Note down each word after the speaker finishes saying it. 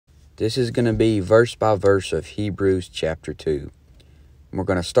This is going to be verse by verse of Hebrews chapter 2. And we're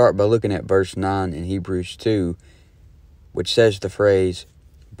going to start by looking at verse 9 in Hebrews 2, which says the phrase,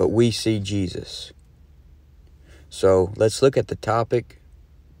 "But we see Jesus." So let's look at the topic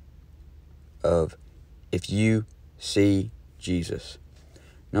of if you see Jesus.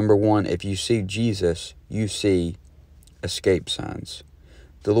 Number one, if you see Jesus, you see escape signs.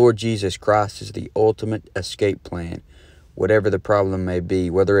 The Lord Jesus Christ is the ultimate escape plan. Whatever the problem may be,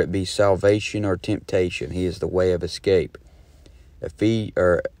 whether it be salvation or temptation, He is the way of escape.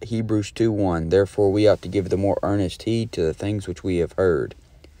 Hebrews 2:1, "Therefore we ought to give the more earnest heed to the things which we have heard,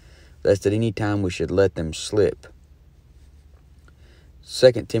 lest at any time we should let them slip."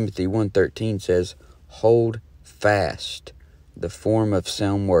 2 Timothy 1:13 says, "Hold fast the form of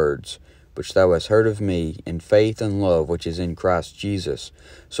sound words, which thou hast heard of me, in faith and love which is in Christ Jesus."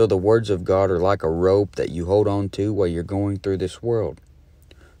 So the words of God are like a rope that you hold on to while you're going through this world.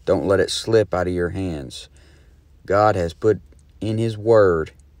 Don't let it slip out of your hands. God has put in His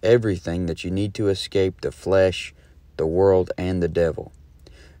Word everything that you need to escape the flesh, the world, and the devil.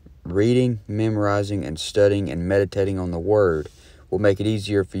 Reading, memorizing, and studying and meditating on the Word will make it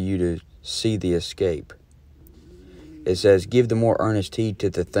easier for you to see the escape. It says, "Give the more earnest heed to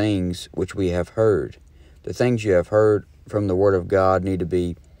the things which we have heard." The things you have heard from the Word of God need to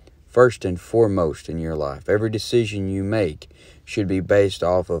be first and foremost in your life. Every decision you make should be based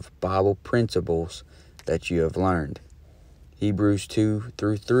off of Bible principles that you have learned. Hebrews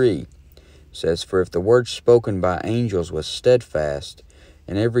 2:3 says, "For if the word spoken by angels was steadfast,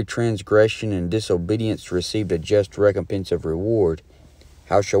 and every transgression and disobedience received a just recompense of reward,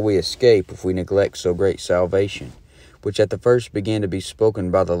 how shall we escape if we neglect so great salvation, which at the first began to be spoken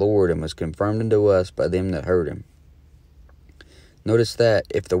by the Lord, and was confirmed unto us by them that heard Him." Notice that,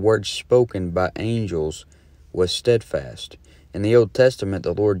 if the word spoken by angels was steadfast. In the Old Testament,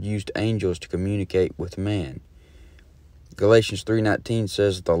 the Lord used angels to communicate with man. Galatians 3:19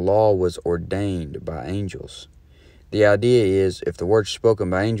 says the law was ordained by angels. The idea is, if the word spoken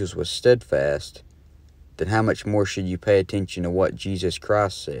by angels was steadfast, then how much more should you pay attention to what Jesus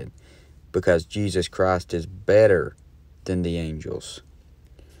Christ said? Because Jesus Christ is better than the angels.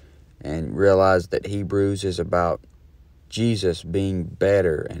 And realize that Hebrews is about Jesus being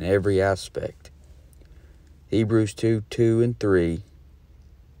better in every aspect. Hebrews 2:2 and 3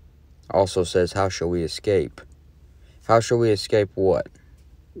 also says, "How shall we escape?" How shall we escape what?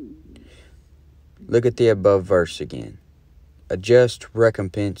 Look at the above verse again. A just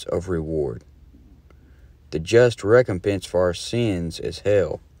recompense of reward. The just recompense for our sins is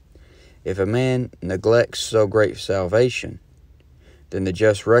hell. If a man neglects so great salvation, then the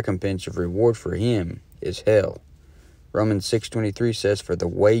just recompense of reward for him is hell. Romans 6:23 says, "For the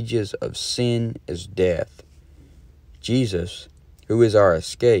wages of sin is death." Jesus, who is our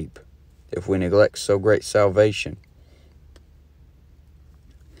escape, if we neglect so great salvation.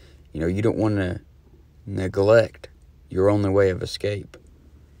 You don't want to neglect your only way of escape.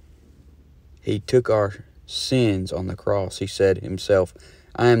 He took our sins on the cross. He said Himself,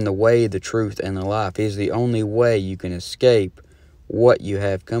 "I am the way, the truth, and the life." He is the only way you can escape what you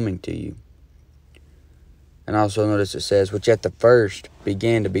have coming to you. And also notice it says, "which at the first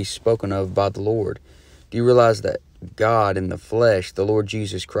began to be spoken of by the Lord." Do you realize that God in the flesh, the Lord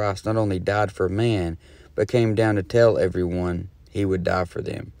Jesus Christ, not only died for man, but came down to tell everyone He would die for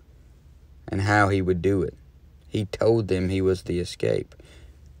them and how He would do it? He told them He was the escape.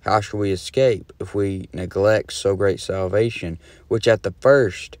 How shall we escape if we neglect so great salvation, which at the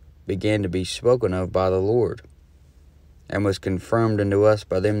first began to be spoken of by the Lord, and was confirmed unto us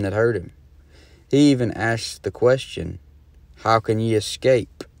by them that heard Him? He even asks the question, "How can ye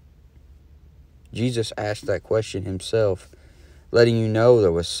escape?" Jesus asked that question Himself, letting you know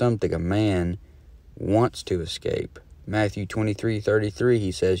there was something a man wants to escape. Matthew 23:33,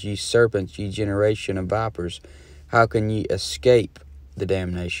 He says, "Ye serpents, ye generation of vipers, how can ye escape the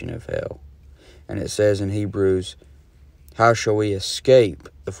damnation of hell?" And it says in Hebrews, "How shall we escape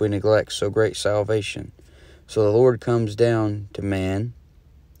if we neglect so great salvation?" So the Lord comes down to man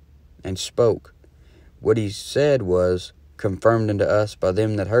and spoke. What He said was confirmed unto us by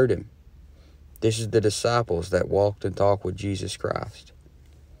them that heard Him. This is the disciples that walked and talked with Jesus Christ.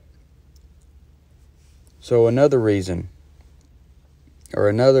 So another reason, or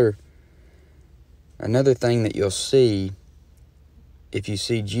another thing that you'll see if you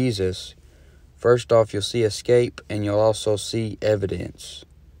see Jesus, first off, you'll see escape, and you'll also see evidence.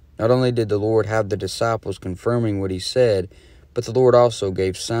 Not only did the Lord have the disciples confirming what He said, but the Lord also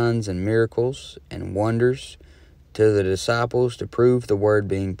gave signs and miracles and wonders to the disciples to prove the word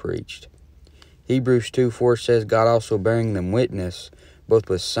being preached. Hebrews 2:4 says, "God also bearing them witness, both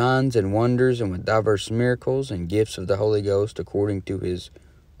with signs and wonders, and with diverse miracles and gifts of the Holy Ghost according to his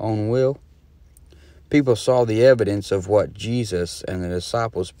own will. People saw the evidence of what Jesus and the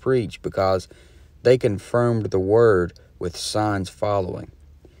disciples preached because they confirmed the word with signs following.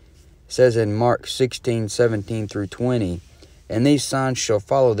 It says in Mark 16:17 through 20, "And these signs shall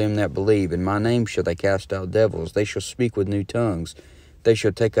follow them that believe. In my name shall they cast out devils. They shall speak with new tongues. They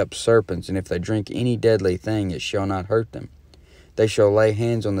shall take up serpents, and if they drink any deadly thing, it shall not hurt them. They shall lay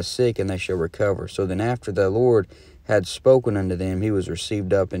hands on the sick, and they shall recover." So then after the Lord had spoken unto them, he was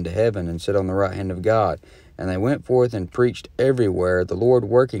received up into heaven, and sat on the right hand of God. And they went forth and preached everywhere, the Lord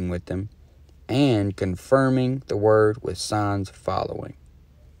working with them, and confirming the word with signs following.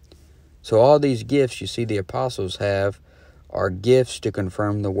 So all these gifts you see the apostles have are gifts to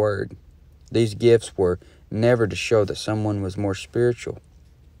confirm the word. These gifts were never to show that someone was more spiritual.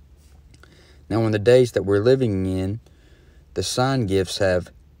 Now in the days that we're living in, the sign gifts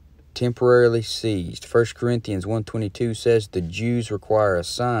have temporarily ceased. 1 Corinthians 1:22 says the Jews require a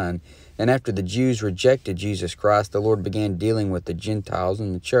sign, and after the Jews rejected Jesus Christ, the Lord began dealing with the Gentiles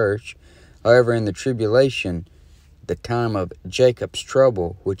in the church. However, in the tribulation, the time of Jacob's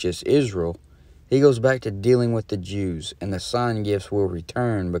trouble, which is Israel, he goes back to dealing with the Jews, and the sign gifts will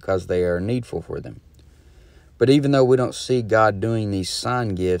return because they are needful for them. But even though we don't see God doing these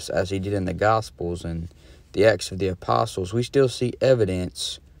sign gifts as he did in the Gospels and the Acts of the Apostles, we still see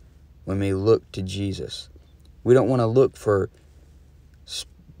evidence when we look to Jesus. We don't want to look for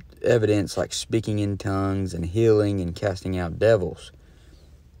evidence like speaking in tongues and healing and casting out devils.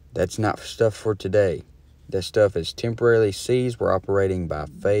 That's not stuff for today. That stuff is temporarily seized. We're operating by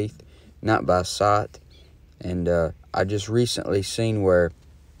faith, not by sight. And I just recently seen where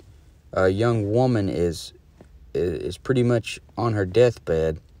a young woman is pretty much on her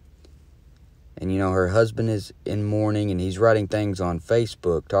deathbed. And, you know, her husband is in mourning, and he's writing things on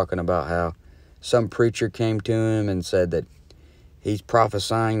Facebook talking about how some preacher came to him and said that he's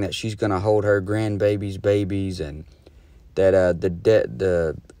prophesying that she's going to hold her grandbaby's babies, and that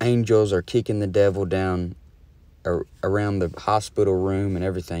the angels are kicking the devil down around the hospital room and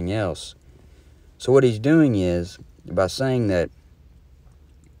everything else. So what he's doing is, by saying that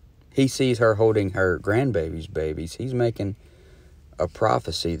he sees her holding her grandbaby's babies, he's making a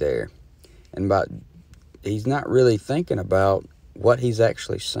prophecy there. And he's not really thinking about what he's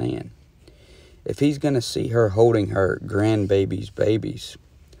actually saying. If he's going to see her holding her grandbaby's babies,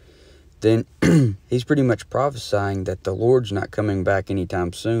 then he's pretty much prophesying that the Lord's not coming back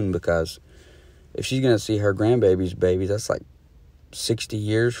anytime soon, because if she's going to see her grandbaby's babies, that's like 60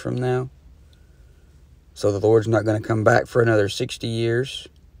 years from now. So the Lord's not going to come back for another 60 years.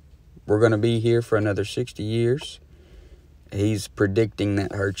 We're going to be here for another 60 years. He's predicting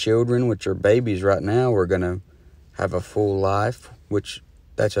that her children, which are babies right now, are going to have a full life, which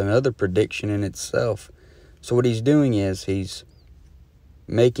that's another prediction in itself. So what he's doing is he's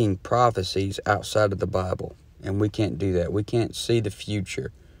making prophecies outside of the Bible, and we can't do that. We can't see the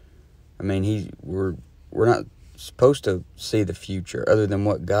future. I mean, we're not supposed to see the future other than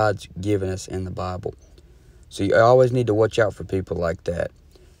what God's given us in the Bible. So you always need to watch out for people like that.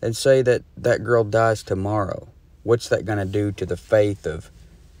 And say that that girl dies tomorrow. What's that going to do to the faith of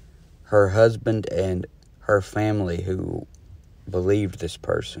her husband and her family who believed this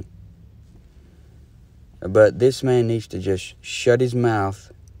person? But this man needs to just shut his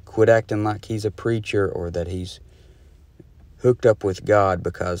mouth, quit acting like he's a preacher or that he's hooked up with God,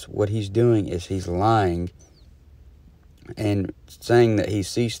 because what he's doing is he's lying and saying that he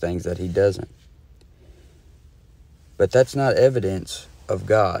sees things that he doesn't. But that's not evidence of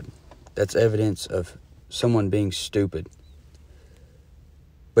God. That's evidence of someone being stupid.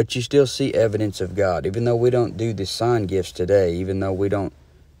 But you still see evidence of God, even though we don't do the sign gifts today, even though we don't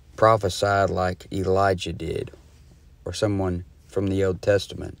prophesy like Elijah did or someone from the Old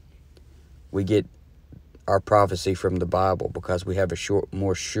Testament. We get our prophecy from the Bible because we have a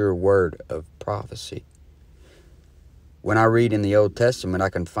more sure word of prophecy. When I read in the Old Testament, I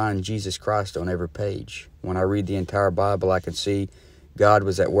can find Jesus Christ on every page. When I read the entire Bible, I can see God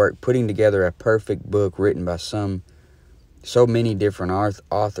was at work putting together a perfect book written by so many different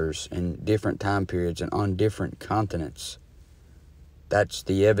authors in different time periods and on different continents. That's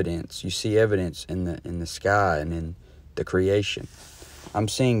the evidence. You see evidence in the sky and in the creation. I'm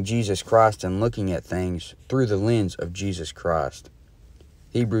seeing Jesus Christ and looking at things through the lens of Jesus Christ.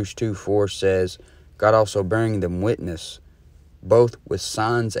 Hebrews 2:4 says, God also bearing them witness, both with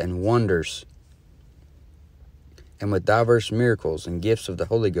signs and wonders, and with diverse miracles and gifts of the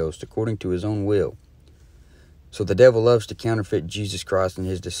Holy Ghost according to his own will. So the devil loves to counterfeit Jesus Christ and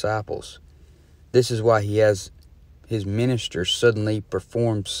his disciples. This is why he has his ministers suddenly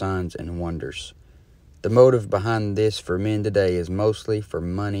performed signs and wonders. The motive behind this for men today is mostly for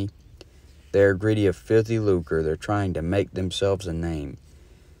money. They're greedy of filthy lucre. They're trying to make themselves a name.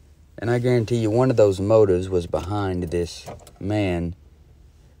 And I guarantee you one of those motives was behind this man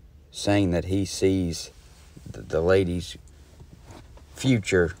saying that he sees the lady's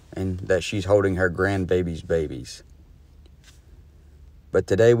future and that she's holding her grandbaby's babies. But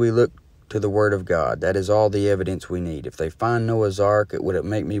today we look to the Word of God. That is all the evidence we need. If they find Noah's Ark, it wouldn't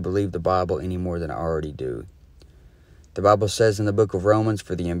make me believe the Bible any more than I already do. The Bible says in the book of Romans,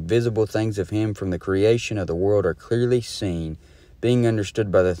 "For the invisible things of him from the creation of the world are clearly seen, being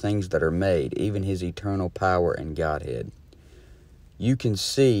understood by the things that are made, even his eternal power and Godhead." You can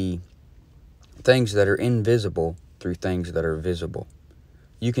see things that are invisible through things that are visible.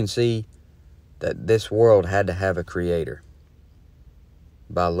 You can see that this world had to have a creator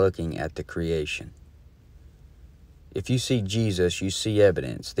by looking at the creation. If you see Jesus, you see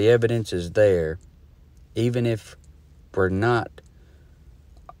evidence. The evidence is there, even if we're not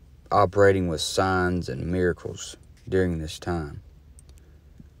operating with signs and miracles during this time.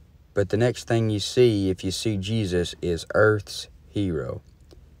 But the next thing you see, if you see Jesus, is earth's hero.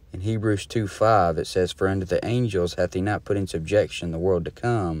 In Hebrews 2:5, it says, "For unto the angels hath he not put in subjection the world to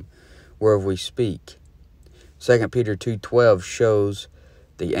come, whereof we speak." 2 Peter 2:12 shows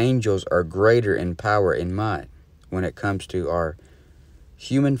the angels are greater in power and might. When it comes to our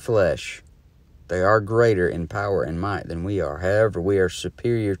human flesh, they are greater in power and might than we are. However, we are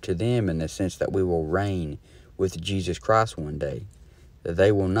superior to them in the sense that we will reign with Jesus Christ one day.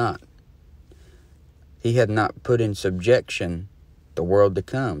 They will not. He had not put in subjection the world to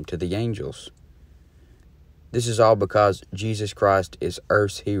come to the angels. This is all because Jesus Christ is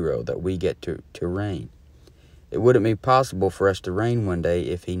earth's hero that we get to reign. It wouldn't be possible for us to reign one day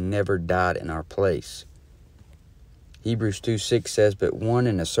if he never died in our place. Hebrews 2:6 says, "But one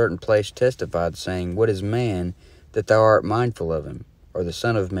in a certain place testified, saying, What is man, that thou art mindful of him? Or the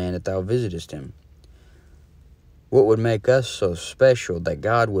son of man, that thou visitest him?" What would make us so special that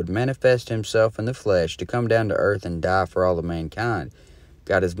God would manifest himself in the flesh to come down to earth and die for all of mankind?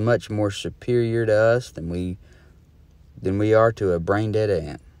 God is much more superior to us than we are to a brain-dead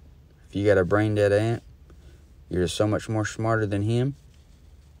ant. If you got a brain-dead ant, you're so much more smarter than him.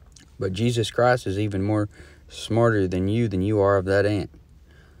 But Jesus Christ is even more smarter than you are of that ant.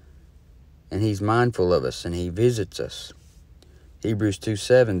 And he's mindful of us, and he visits us. Hebrews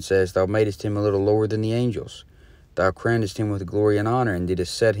 2:7 says, "Thou madest him a little lower than the angels. Thou crownedst him with glory and honor, and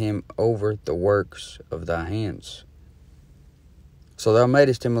didst set him over the works of thy hands." So thou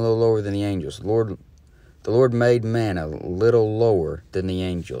madest him a little lower than the angels. The Lord made man a little lower than the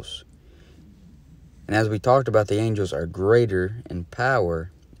angels. And as we talked about, the angels are greater in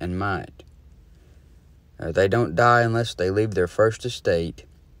power and might. They don't die unless they leave their first estate.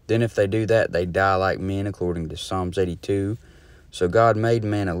 Then if they do that, they die like men, according to Psalms 82. So God made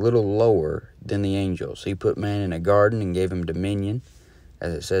man a little lower than the angels. He put man in a garden and gave him dominion,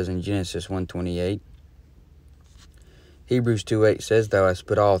 as it says in Genesis 1:28. Hebrews 2:8 says, "Thou hast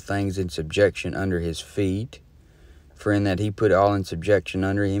put all things in subjection under his feet. For in that he put all in subjection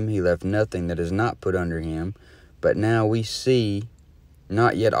under him, he left nothing that is not put under him. But now we see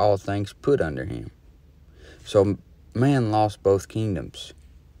not yet all things put under him." So man lost both kingdoms.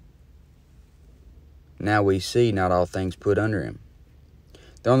 Now we see not all things put under him.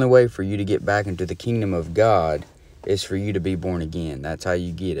 The only way for you to get back into the kingdom of God is for you to be born again. That's how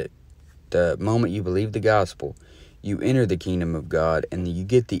you get it. The moment you believe the gospel, you enter the kingdom of God, and you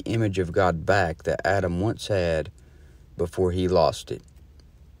get the image of God back that Adam once had before he lost it.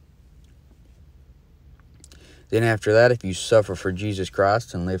 Then after that, if you suffer for Jesus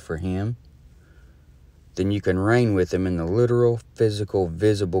Christ and live for him, then you can reign with him in the literal, physical,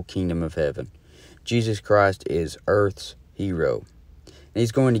 visible kingdom of heaven. Jesus Christ is earth's hero. And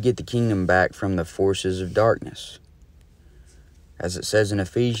he's going to get the kingdom back from the forces of darkness. As it says in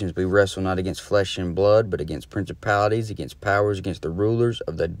Ephesians, "We wrestle not against flesh and blood, but against principalities, against powers, against the rulers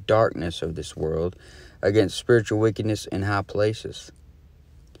of the darkness of this world, against spiritual wickedness in high places."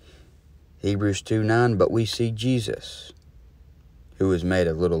 Hebrews 2:9, "But we see Jesus, who was made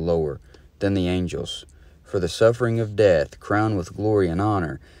a little lower than the angels, for the suffering of death, crowned with glory and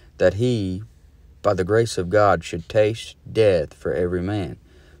honor, that he, by the grace of God, should taste death for every man."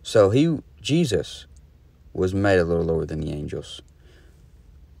 So Jesus, was made a little lower than the angels.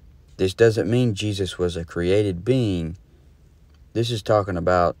 This doesn't mean Jesus was a created being. This is talking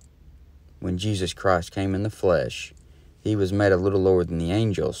about when Jesus Christ came in the flesh. He was made a little lower than the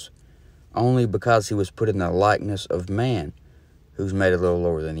angels, only because he was put in the likeness of man, who's made a little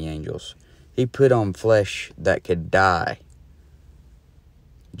lower than the angels. He put on flesh that could die.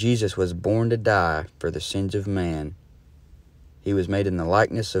 Jesus was born to die for the sins of man. He was made in the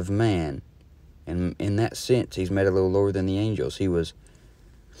likeness of man. And in that sense, he's made a little lower than the angels. He was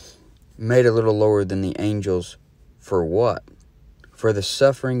made a little lower than the angels for what? For the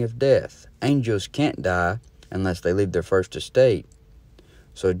suffering of death. Angels can't die unless they leave their first estate.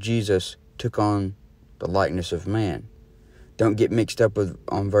 So Jesus took on the likeness of man. Don't get mixed up with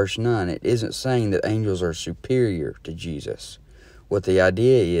on verse 9. It isn't saying that angels are superior to Jesus. What the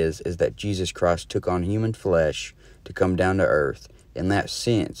idea is that Jesus Christ took on human flesh to come down to earth. In that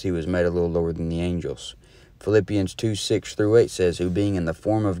sense, he was made a little lower than the angels. Philippians 2:6-8 says, who being in the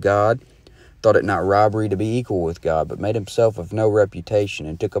form of God, thought it not robbery to be equal with God, but made himself of no reputation,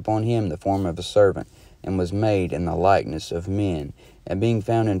 and took upon him the form of a servant, and was made in the likeness of men. And being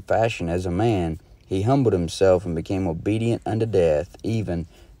found in fashion as a man, he humbled himself and became obedient unto death, even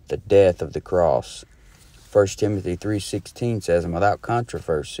the death of the cross. 1 Timothy 3:16 says, and without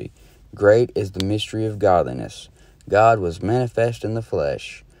controversy, great is the mystery of godliness. God was manifest in the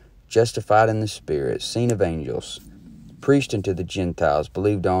flesh, justified in the spirit, seen of angels, preached unto the Gentiles,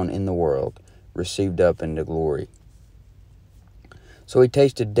 believed on in the world, received up into glory. So he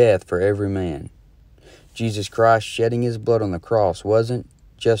tasted death for every man. Jesus Christ shedding his blood on the cross wasn't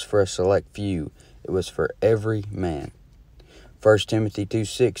just for a select few. It was for every man. 1 Timothy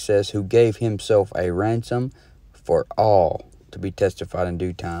 2:6 says, who gave himself a ransom for all to be testified in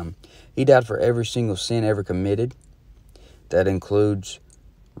due time. He died for every single sin ever committed. That includes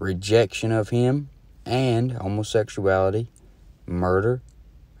rejection of him and homosexuality, murder,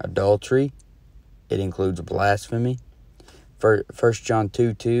 adultery. It includes blasphemy. 1 John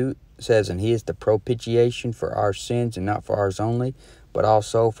 2:2 says, and he is the propitiation for our sins, and not for ours only, but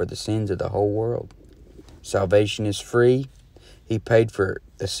also for the sins of the whole world. Salvation is free. He paid for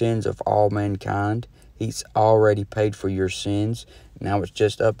the sins of all mankind. He's already paid for your sins. Now it's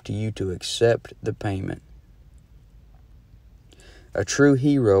just up to you to accept the payment. A true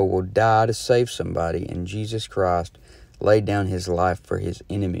hero will die to save somebody, and Jesus Christ laid down his life for his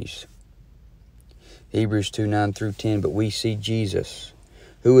enemies. Hebrews 2:9-10, but we see Jesus,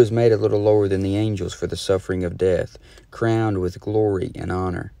 who was made a little lower than the angels for the suffering of death, crowned with glory and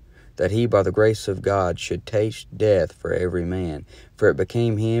honor, that he by the grace of God should taste death for every man. For it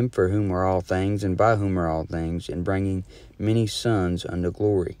became him for whom are all things, and by whom are all things, in bringing many sons unto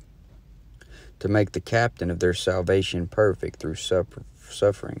glory, to make the captain of their salvation perfect through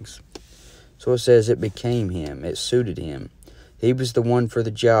sufferings. So it says it became him, it suited him. He was the one for the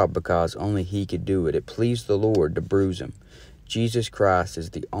job because only he could do it. It pleased the Lord to bruise him. Jesus Christ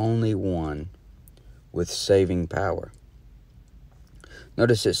is the only one with saving power.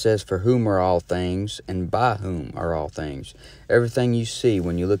 Notice it says, for whom are all things, and by whom are all things. Everything you see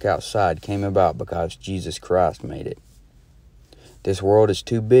when you look outside came about because Jesus Christ made it. This world is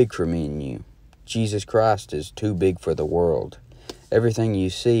too big for me and you. Jesus Christ is too big for the world. Everything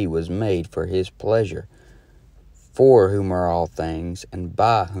you see was made for his pleasure. For whom are all things, and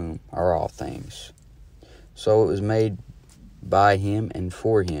by whom are all things. So it was made by him and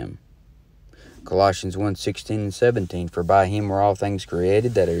for him. Colossians 1:16-17, for by him were all things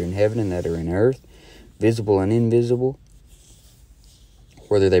created that are in heaven and that are in earth, visible and invisible,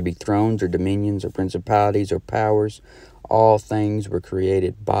 whether they be thrones or dominions or principalities or powers, all things were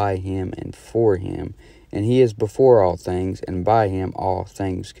created by him and for him, and he is before all things, and by him all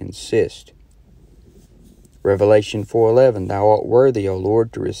things consist. Revelation 4:11, thou art worthy, O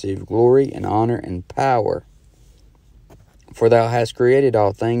Lord, to receive glory and honor and power. For thou hast created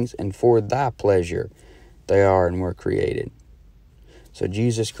all things, and for thy pleasure they are and were created. So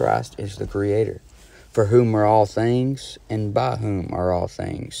Jesus Christ is the Creator, for whom are all things, and by whom are all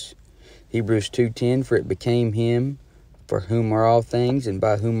things. Hebrews 2:10, for it became him, for whom are all things, and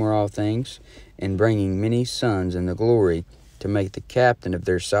by whom are all things, in bringing many sons into glory, to make the captain of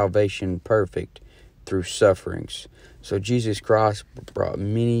their salvation perfect through sufferings. So Jesus Christ brought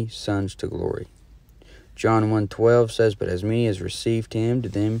many sons to glory. John 1:12 says, but as many as received him, to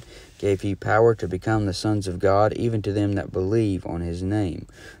them gave he power to become the sons of God, even to them that believe on his name.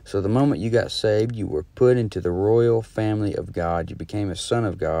 So the moment you got saved, you were put into the royal family of God. You became a son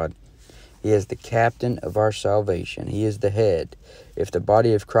of God. He is the captain of our salvation. He is the head. If the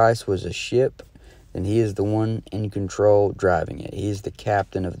body of Christ was a ship, then he is the one in control driving it. He is the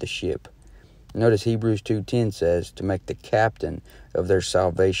captain of the ship. Notice Hebrews 2:10 says, to make the captain of their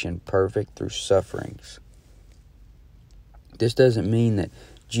salvation perfect through sufferings. This doesn't mean that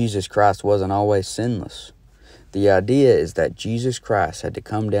Jesus Christ wasn't always sinless. The idea is that Jesus Christ had to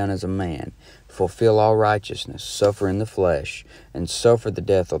come down as a man, fulfill all righteousness, suffer in the flesh, and suffer the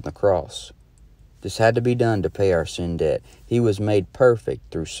death on the cross. This had to be done to pay our sin debt. He was made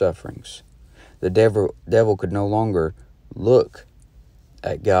perfect through sufferings. The devil could no longer look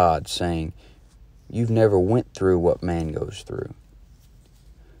at God saying, "You've never went through what man goes through."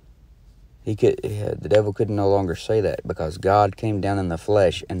 The devil could no longer say that, because God came down in the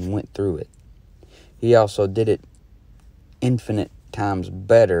flesh and went through it. He also did it infinite times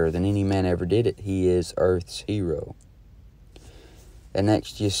better than any man ever did it. He is earth's hero. And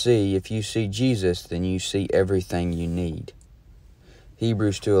next if you see Jesus, then you see everything you need.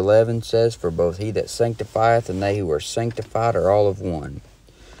 Hebrews 2:11 says, "For both he that sanctifieth and they who are sanctified are all of one.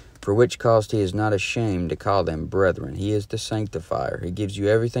 For which cause he is not ashamed to call them brethren." He is the sanctifier. He gives you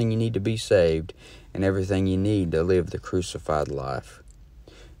everything you need to be saved and everything you need to live the crucified life.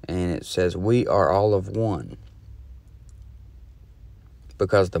 And it says we are all of one.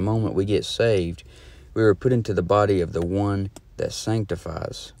 Because the moment we get saved, we were put into the body of the one that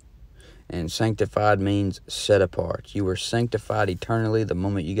sanctifies. And sanctified means set apart. You were sanctified eternally the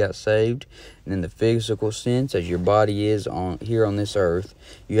moment you got saved. And in the physical sense, as your body is here on this earth,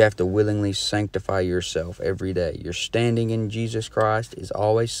 you have to willingly sanctify yourself every day. Your standing in Jesus Christ is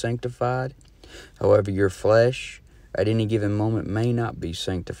always sanctified. However, your flesh at any given moment may not be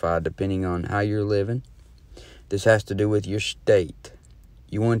sanctified depending on how you're living. This has to do with your state.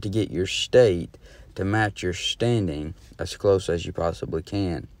 You want to get your state to match your standing as close as you possibly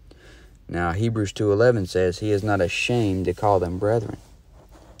can. Now, Hebrews 2:11 says, "He is not ashamed to call them brethren."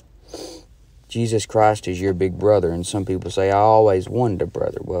 Jesus Christ is your big brother, and some people say, "I always wanted a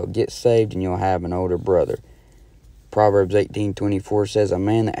brother." Well, get saved and you'll have an older brother. Proverbs 18:24 says, "A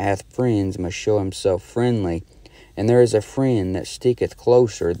man that hath friends must show himself friendly, and there is a friend that sticketh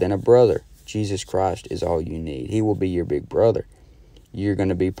closer than a brother." Jesus Christ is all you need. He will be your big brother. You're going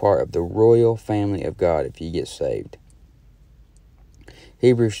to be part of the royal family of God if you get saved.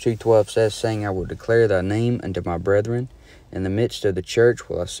 Hebrews 2:12 says, saying, "I will declare thy name unto my brethren. In the midst of the church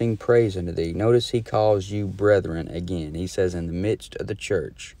will I sing praise unto thee." Notice he calls you brethren again. He says, in the midst of the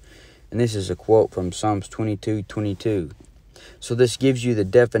church. And this is a quote from Psalms 22:22. So this gives you the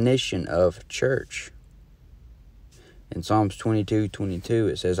definition of church. In Psalms 22:22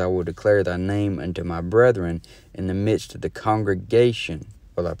 it says, "I will declare thy name unto my brethren. In the midst of the congregation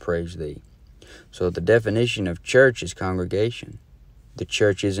will I praise thee." So the definition of church is congregation. The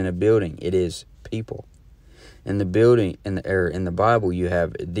church isn't a building, it is people. In the building, in the Bible, you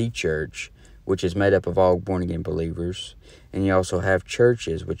have the church, which is made up of all born-again believers. And you also have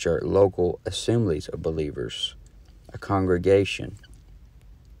churches, which are local assemblies of believers, a congregation.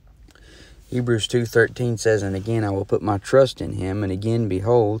 Hebrews 2:13 says, "And again I will put my trust in him, and again,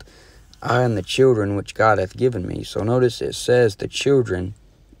 behold, I and the children which God hath given me." So notice it says the children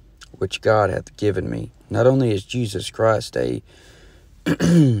which God hath given me. Not only is Jesus Christ a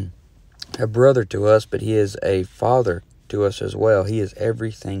brother to us, but he is a father to us as well. He is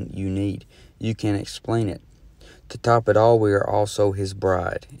everything you need. You can't explain it. To top it all, we are also his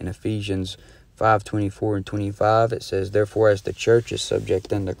bride. In Ephesians 5:24 and 25, it says, "Therefore, as the church is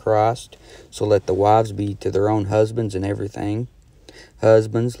subject unto Christ, so let the wives be to their own husbands in everything.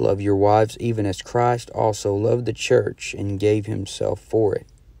 Husbands, love your wives, even as Christ also loved the church and gave himself for it."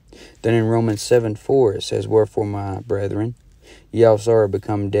 Then in Romans 7:4, it says, "Wherefore, my brethren, ye also are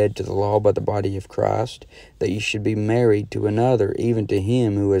become dead to the law by the body of Christ, that ye should be married to another, even to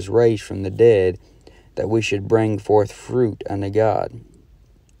him who is raised from the dead, that we should bring forth fruit unto God."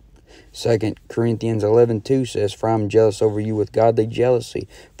 2 Corinthians 11:2 says, "For I am jealous over you with godly jealousy,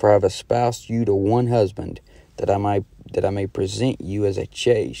 for I have espoused you to one husband, that I may present you as a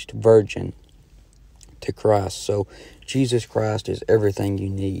chaste virgin to Christ." So Jesus Christ is everything you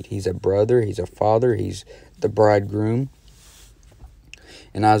need. He's a brother, he's a father, he's the bridegroom.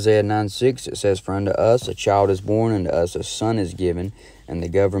 In Isaiah 9:6 it says, "For unto us a child is born, unto us a son is given, and the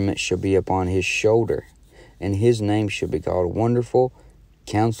government shall be upon his shoulder. And his name shall be called Wonderful,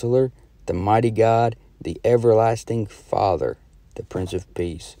 Counselor, the Mighty God, the Everlasting Father, the Prince of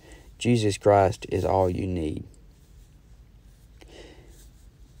Peace." Jesus Christ is all you need.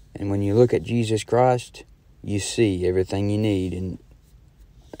 And when you look at Jesus Christ, you see everything you need.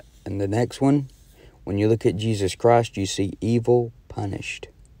 And the next one, when you look at Jesus Christ, you see evil punished.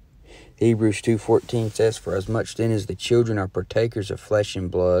 Hebrews 2:14 says, "For as much then as the children are partakers of flesh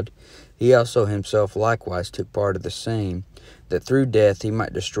and blood, he also himself likewise took part of the same, that through death he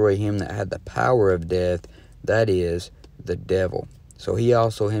might destroy him that had the power of death, that is, the devil." So he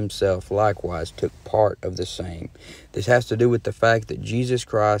also himself likewise took part of the same. This has to do with the fact that Jesus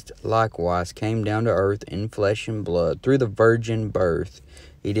Christ likewise came down to earth in flesh and blood through the virgin birth.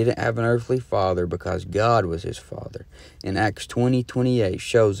 He didn't have an earthly father because God was his father. And Acts 20:28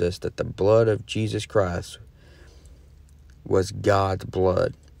 shows us that the blood of Jesus Christ was God's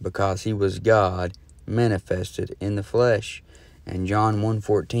blood because he was God manifested in the flesh. And John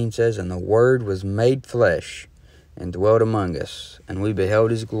 1:14 says, "And the Word was made flesh and dwelt among us, and we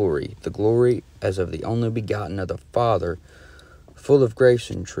beheld his glory, the glory as of the only begotten of the Father, full of grace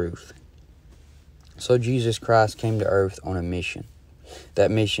and truth." So Jesus Christ came to earth on a mission.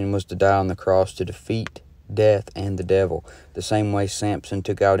 That mission was to die on the cross to defeat death and the devil. The same way Samson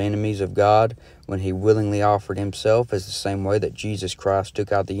took out enemies of God when he willingly offered himself is the same way that Jesus Christ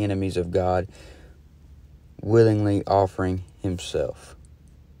took out the enemies of God, willingly offering himself.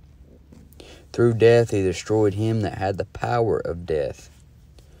 Through death, he destroyed him that had the power of death.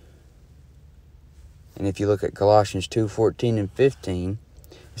 And if you look at Colossians 2:14 and 15,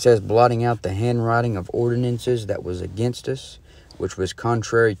 it says, "Blotting out the handwriting of ordinances that was against us, which was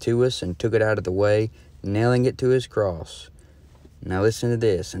contrary to us, and took it out of the way, nailing it to his cross." Now listen to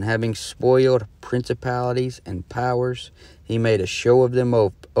this. "And having spoiled principalities and powers, he made a show of them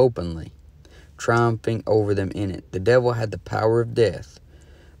openly, triumphing over them in it." The devil had the power of death.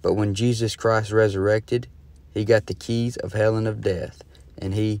 But when Jesus Christ resurrected, he got the keys of hell and of death.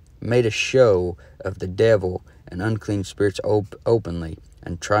 And he made a show of the devil and unclean spirits openly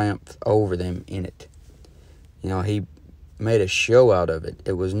and triumphed over them in it. He made a show out of it.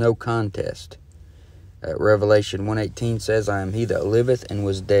 It was no contest. Revelation 1:18 says, "I am he that liveth and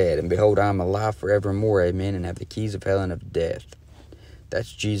was dead, and behold, I am alive forevermore, amen, and have the keys of hell and of death."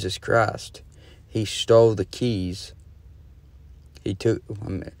 That's Jesus Christ. He stole the keys.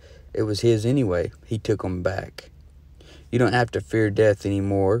 It was his anyway. He took them back. You don't have to fear death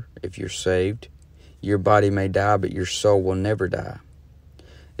anymore if you're saved. Your body may die, but your soul will never die.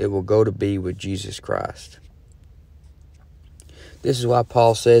 It will go to be with Jesus Christ. This is why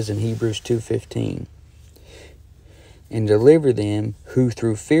Paul says in Hebrews 2:15, "And deliver them who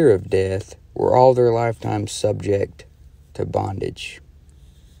through fear of death were all their lifetime subject to bondage."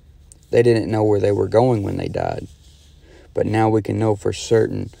 They didn't know where they were going when they died. But now we can know for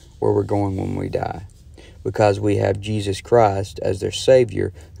certain where we're going when we die, because we have Jesus Christ as their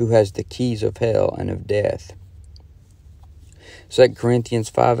Savior, who has the keys of hell and of death. 2 Corinthians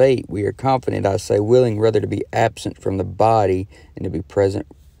 5:8, "We are confident, I say, willing rather to be absent from the body and to be present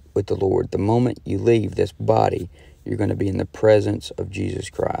with the Lord." The moment you leave this body, you're going to be in the presence of Jesus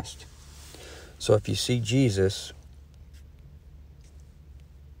Christ. So if you see Jesus,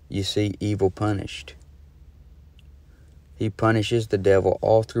 you see evil punished. He punishes the devil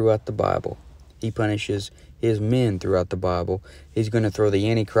all throughout the Bible. He punishes his men throughout the Bible. He's going to throw the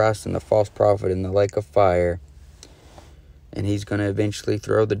Antichrist and the false prophet in the lake of fire. And he's going to eventually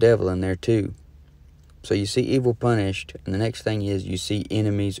throw the devil in there too. So you see evil punished. And the next thing is you see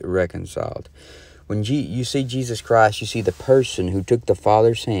enemies reconciled. When you see Jesus Christ, you see the person who took the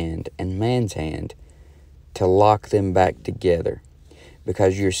Father's hand and man's hand to lock them back together.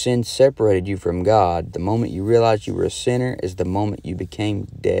 Because your sin separated you from God. The moment you realized you were a sinner is the moment you became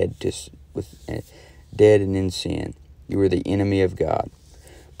dead and in sin. You were the enemy of God.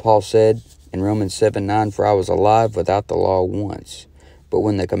 Paul said in Romans 7:9, "For I was alive without the law once, but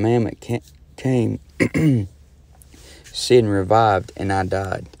when the commandment came, sin revived and I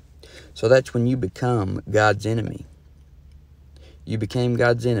died." So that's when you become God's enemy. You became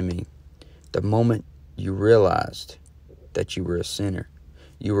God's enemy the moment you realized that you were a sinner.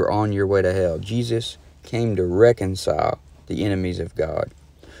 You were on your way to hell. Jesus came to reconcile the enemies of God.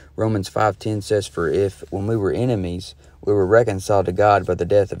 Romans 5:10 says, "For if, when we were enemies, we were reconciled to God by the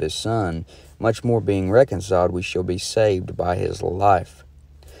death of his Son, much more being reconciled, we shall be saved by his life."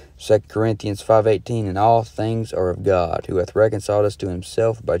 2 Corinthians 5:18, "And all things are of God, who hath reconciled us to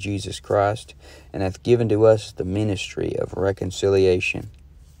himself by Jesus Christ, and hath given to us the ministry of reconciliation."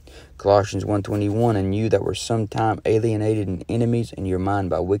 Colossians 1:21, "And you that were sometime alienated and enemies in your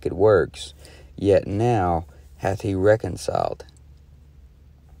mind by wicked works, yet now hath he reconciled."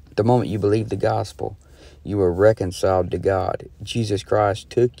 The moment you believe the gospel, you are reconciled to God. Jesus Christ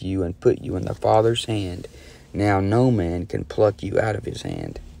took you and put you in the Father's hand. Now no man can pluck you out of his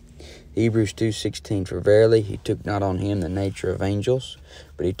hand. Hebrews 2:16, "For verily he took not on him the nature of angels,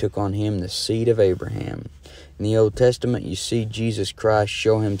 but he took on him the seed of Abraham." In the Old Testament, you see Jesus Christ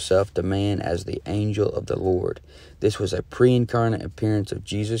show himself to man as the angel of the Lord. This was a pre-incarnate appearance of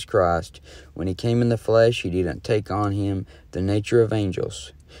Jesus Christ. When he came in the flesh, he didn't take on him the nature of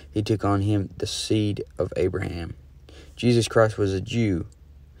angels. He took on him the seed of Abraham. Jesus Christ was a Jew.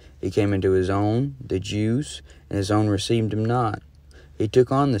 He came into his own, the Jews, and his own received him not. He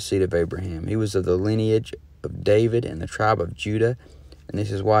took on the seed of Abraham. He was of the lineage of David and the tribe of Judah, and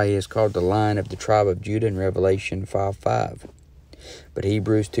this is why he is called the Lion of the tribe of Judah in Revelation 5:5. But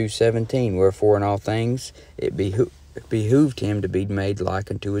Hebrews 2:17, wherefore in all things it behooved him to be made like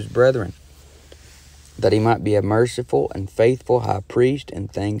unto his brethren, that he might be a merciful and faithful high priest in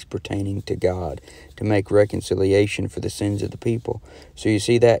things pertaining to God, to make reconciliation for the sins of the people. So you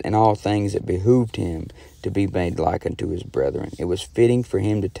see that in all things it behooved him to be made like unto his brethren. It was fitting for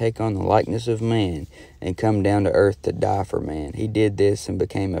him to take on the likeness of man and come down to earth to die for man. He did this and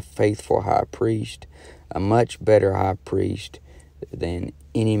became a faithful high priest, a much better high priest than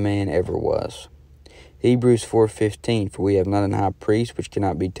any man ever was. Hebrews 4:15, for we have not an high priest which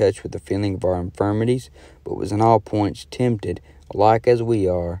cannot be touched with the feeling of our infirmities, but was in all points tempted, like as we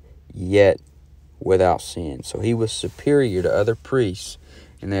are, yet without sin. So he was superior to other priests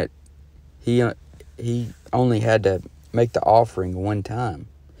in that he only had to make the offering one time,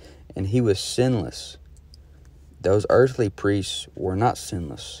 and he was sinless. Those earthly priests were not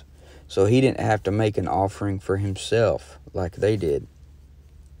sinless, so he didn't have to make an offering for himself like they did.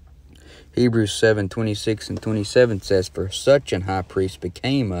 Hebrews 7:26 and 27 says, for such an high priest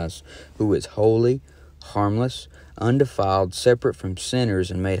became us, who is holy, harmless, undefiled, separate from sinners,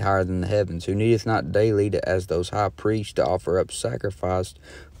 and made higher than the heavens, who needeth not daily as those high priests to offer up sacrifice,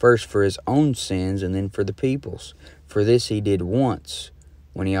 first for his own sins, and then for the people's. For this he did once,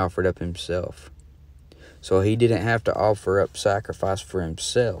 when he offered up himself. So he didn't have to offer up sacrifice for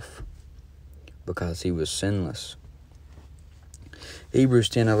himself, because he was sinless. Hebrews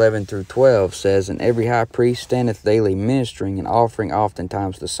 10:11 through 12 says, and every high priest standeth daily ministering and offering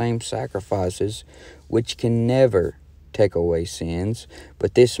oftentimes the same sacrifices, which can never take away sins.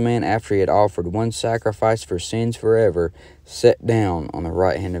 But this man, after he had offered one sacrifice for sins forever, sat down on the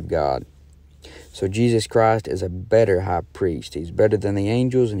right hand of God. So Jesus Christ is a better high priest. He's better than the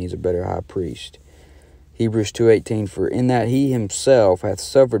angels, and he's a better high priest. Hebrews 2:18, for in that he himself hath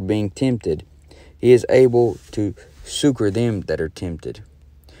suffered being tempted, he is able to succor them that are tempted.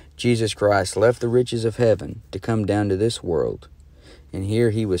 Jesus Christ left the riches of heaven to come down to this world, and here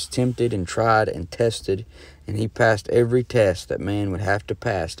he was tempted and tried and tested, and he passed every test that man would have to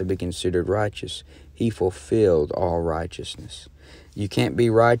pass to be considered righteous. He fulfilled all righteousness. You can't be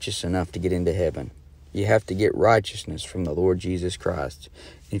righteous enough to get into heaven. You have to get righteousness from the Lord Jesus Christ.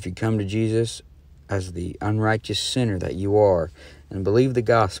 And if you come to Jesus as the unrighteous sinner that you are and believe the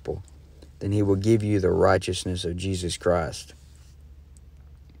gospel, then he will give you the righteousness of Jesus Christ.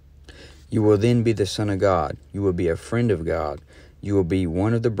 You will then be the Son of God. You will be a friend of God. You will be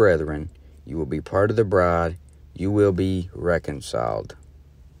one of the brethren. You will be part of the bride. You will be reconciled.